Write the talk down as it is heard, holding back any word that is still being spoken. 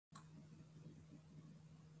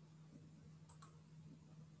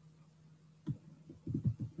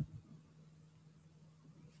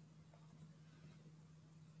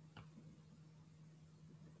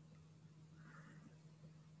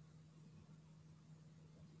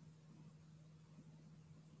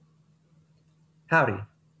Howdy,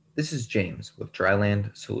 this is James with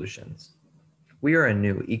Dryland Solutions. We are a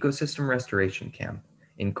new ecosystem restoration camp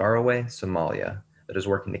in Garowe, Somalia that is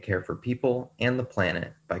working to care for people and the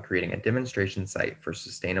planet by creating a demonstration site for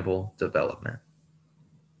sustainable development.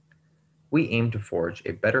 We aim to forge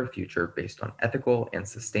a better future based on ethical and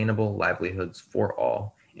sustainable livelihoods for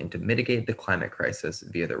all and to mitigate the climate crisis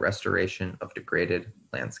via the restoration of degraded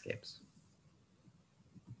landscapes.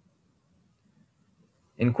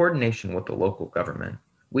 In coordination with the local government,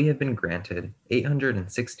 we have been granted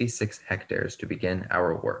 866 hectares to begin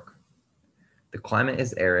our work. The climate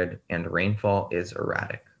is arid and rainfall is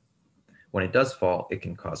erratic. When it does fall, it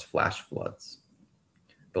can cause flash floods.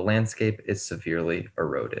 The landscape is severely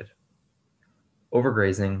eroded.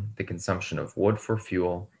 Overgrazing, the consumption of wood for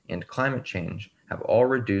fuel, and climate change have all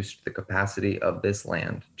reduced the capacity of this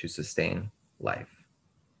land to sustain life.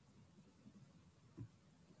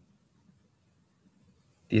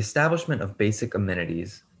 The establishment of basic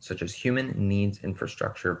amenities, such as human needs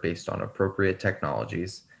infrastructure based on appropriate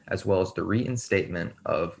technologies, as well as the reinstatement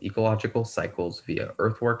of ecological cycles via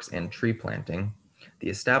earthworks and tree planting, the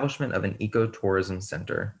establishment of an ecotourism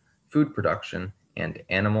center, food production, and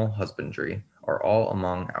animal husbandry are all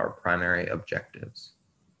among our primary objectives.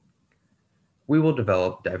 We will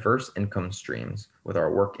develop diverse income streams with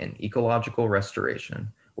our work in ecological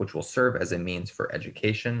restoration, which will serve as a means for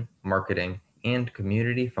education, marketing, and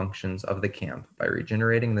community functions of the camp by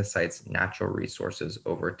regenerating the site's natural resources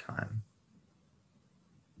over time.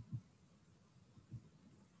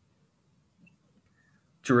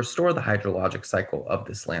 To restore the hydrologic cycle of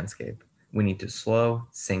this landscape, we need to slow,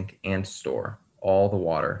 sink, and store all the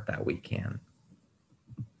water that we can.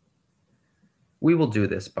 We will do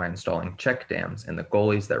this by installing check dams in the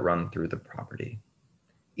gullies that run through the property.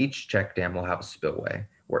 Each check dam will have a spillway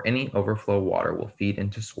where any overflow water will feed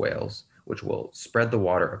into swales, which will spread the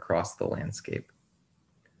water across the landscape.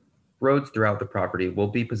 Roads throughout the property will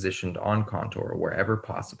be positioned on contour wherever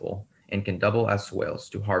possible and can double as swales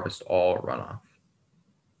to harvest all runoff.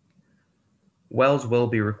 Wells will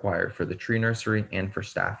be required for the tree nursery and for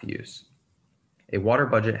staff use. A water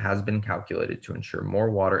budget has been calculated to ensure more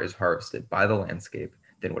water is harvested by the landscape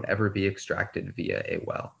than would ever be extracted via a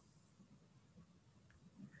well.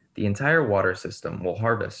 The entire water system will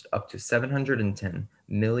harvest up to 710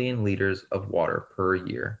 million liters of water per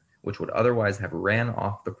year, which would otherwise have ran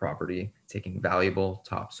off the property, taking valuable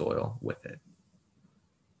topsoil with it.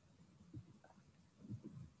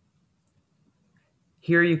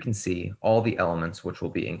 Here you can see all the elements which will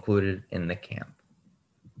be included in the camp.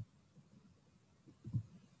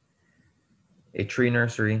 A tree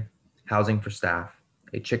nursery, housing for staff,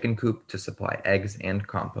 a chicken coop to supply eggs and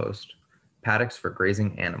compost, paddocks for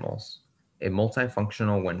grazing animals, a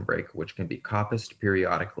multifunctional windbreak which can be coppiced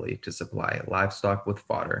periodically to supply livestock with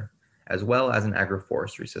fodder, as well as an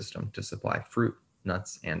agroforestry system to supply fruit,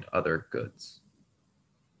 nuts, and other goods.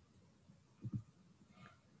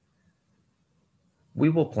 We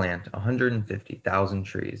will plant 150,000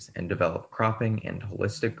 trees and develop cropping and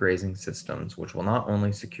holistic grazing systems which will not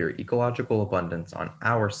only secure ecological abundance on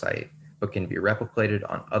our site, but can be replicated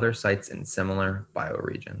on other sites in similar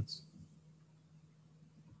bioregions.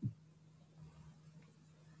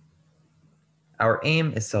 Our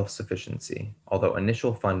aim is self-sufficiency, although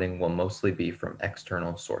initial funding will mostly be from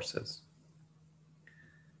external sources.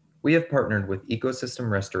 We have partnered with ecosystem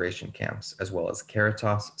restoration camps as well as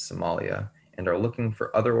Caritas Somalia and are looking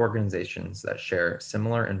for other organizations that share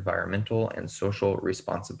similar environmental and social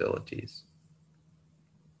responsibilities.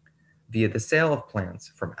 Via the sale of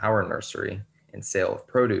plants from our nursery and sale of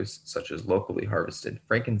produce such as locally harvested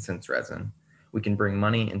frankincense resin, we can bring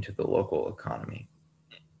money into the local economy.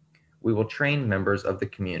 We will train members of the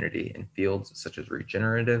community in fields such as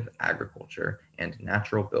regenerative agriculture and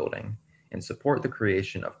natural building, and support the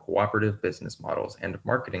creation of cooperative business models and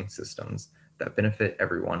marketing systems that benefit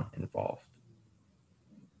everyone involved.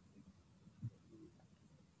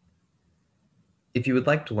 If you would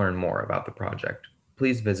like to learn more about the project,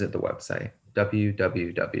 please visit the website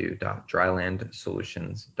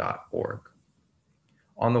www.drylandsolutions.org.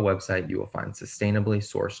 On the website, you will find sustainably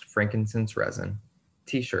sourced frankincense resin,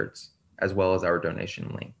 t-shirts, as well as our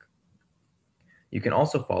donation link. You can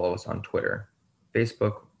also follow us on Twitter,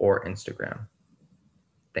 Facebook, or Instagram.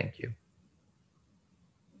 Thank you.